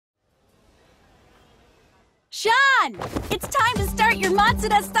on! It's time to start your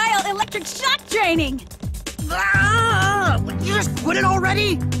Matsuda-style electric shock training! Would you just quit it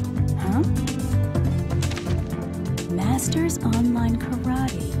already? Huh? Masters Online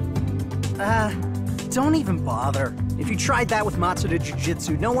Karate. Don't even bother. If you tried that with Matsuda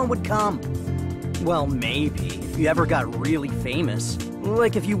Jiu-Jitsu, no one would come. Well, maybe, if you ever got really famous.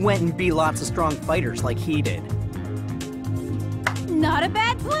 Like if you went and beat lots of strong fighters like he did. Not a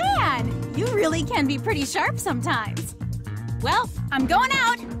bad plan! You really can be pretty sharp sometimes. Well, I'm going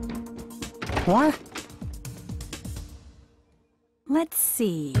out! What? Let's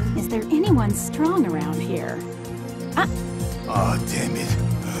see, is there anyone strong around here? Oh, damn it.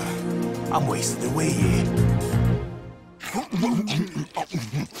 I'm wasting away here.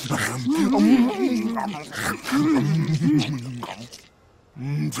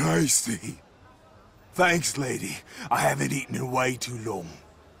 Tasty. Thanks, lady. I haven't eaten in way too long.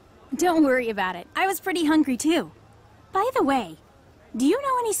 Don't worry about it. I was pretty hungry too. By the way, do you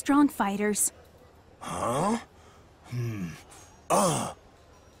know any strong fighters? Huh?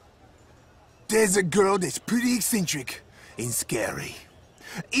 There's a girl that's pretty eccentric and scary.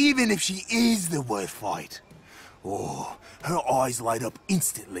 Even if she is the word fight. Oh, her eyes light up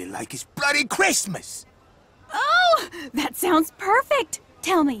instantly like it's bloody Christmas. Oh, that sounds perfect.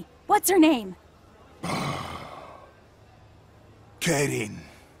 Tell me, what's her name? Karin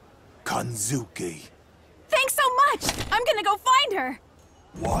Kanzuki. Thanks so much. I'm gonna go find her.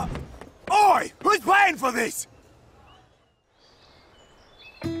 What? Oi! Who's paying for this?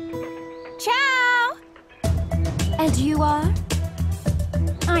 Ciao! And you are?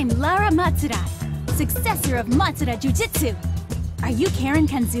 I'm Lara Matsuda, successor of Matsuda Jiu-Jitsu. Are you Karin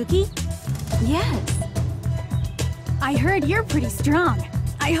Kanzuki? Yes. I heard you're pretty strong.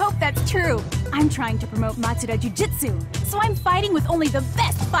 I hope that's true. I'm trying to promote Matsuda Jiu-Jitsu, so I'm fighting with only the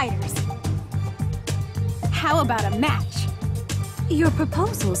best fighters. How about a match? Your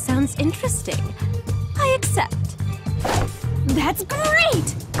proposal sounds interesting. I accept. That's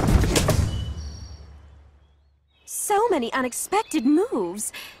great! So many unexpected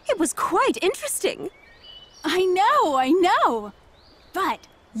moves. It was quite interesting. I know. But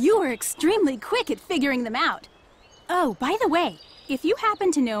you were extremely quick at figuring them out. Oh, by the way, if you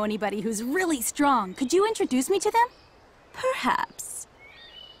happen to know anybody who's really strong, could you introduce me to them? Perhaps.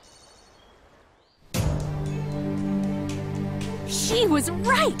 She was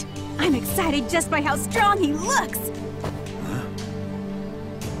right! I'm excited just by how strong he looks! Huh?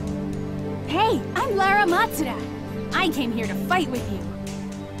 Hey, I'm Lara Matsuda. I came here to fight with you.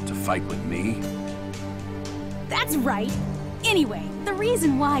 To fight with me? That's right. Anyway, the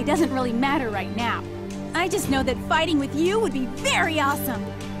reason why doesn't really matter right now. I just know that fighting with you would be very awesome.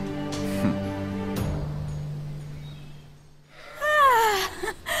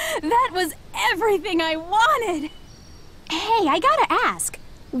 That was everything I wanted! Hey, I gotta ask,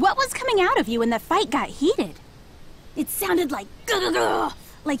 what was coming out of you when the fight got heated? It sounded like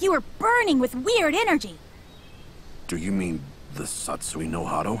like you were burning with weird energy. Do you mean the Satsui no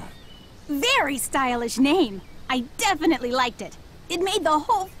Hado? Very stylish name. I definitely liked it. It made the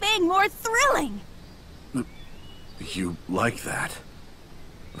whole thing more thrilling. You like that?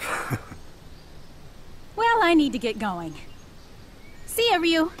 Well, I need to get going. See ya,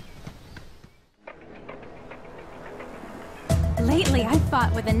 Ryu. Lately, I've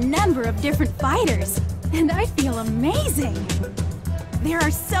fought with a number of different fighters, and I feel amazing. There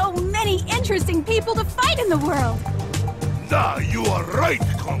are so many interesting people to fight in the world. Nah, you are right,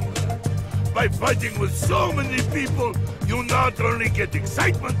 Conga. By fighting with so many people, you not only get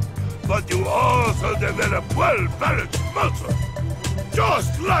excitement, but you also develop well-balanced muscle.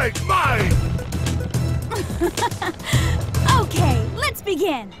 Just like mine! Okay, let's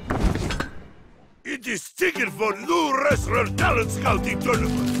begin. It is ticket for new wrestler talent scouting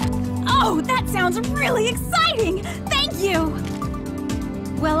tournament. Oh, that sounds really exciting! Thank you!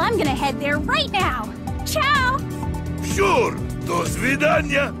 Well, I'm gonna head there right now. Ciao! Sure, do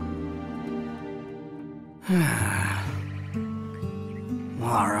svidanya.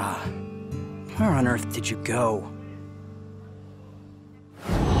 Lara, where on earth did you go?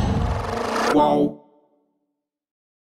 Whoa.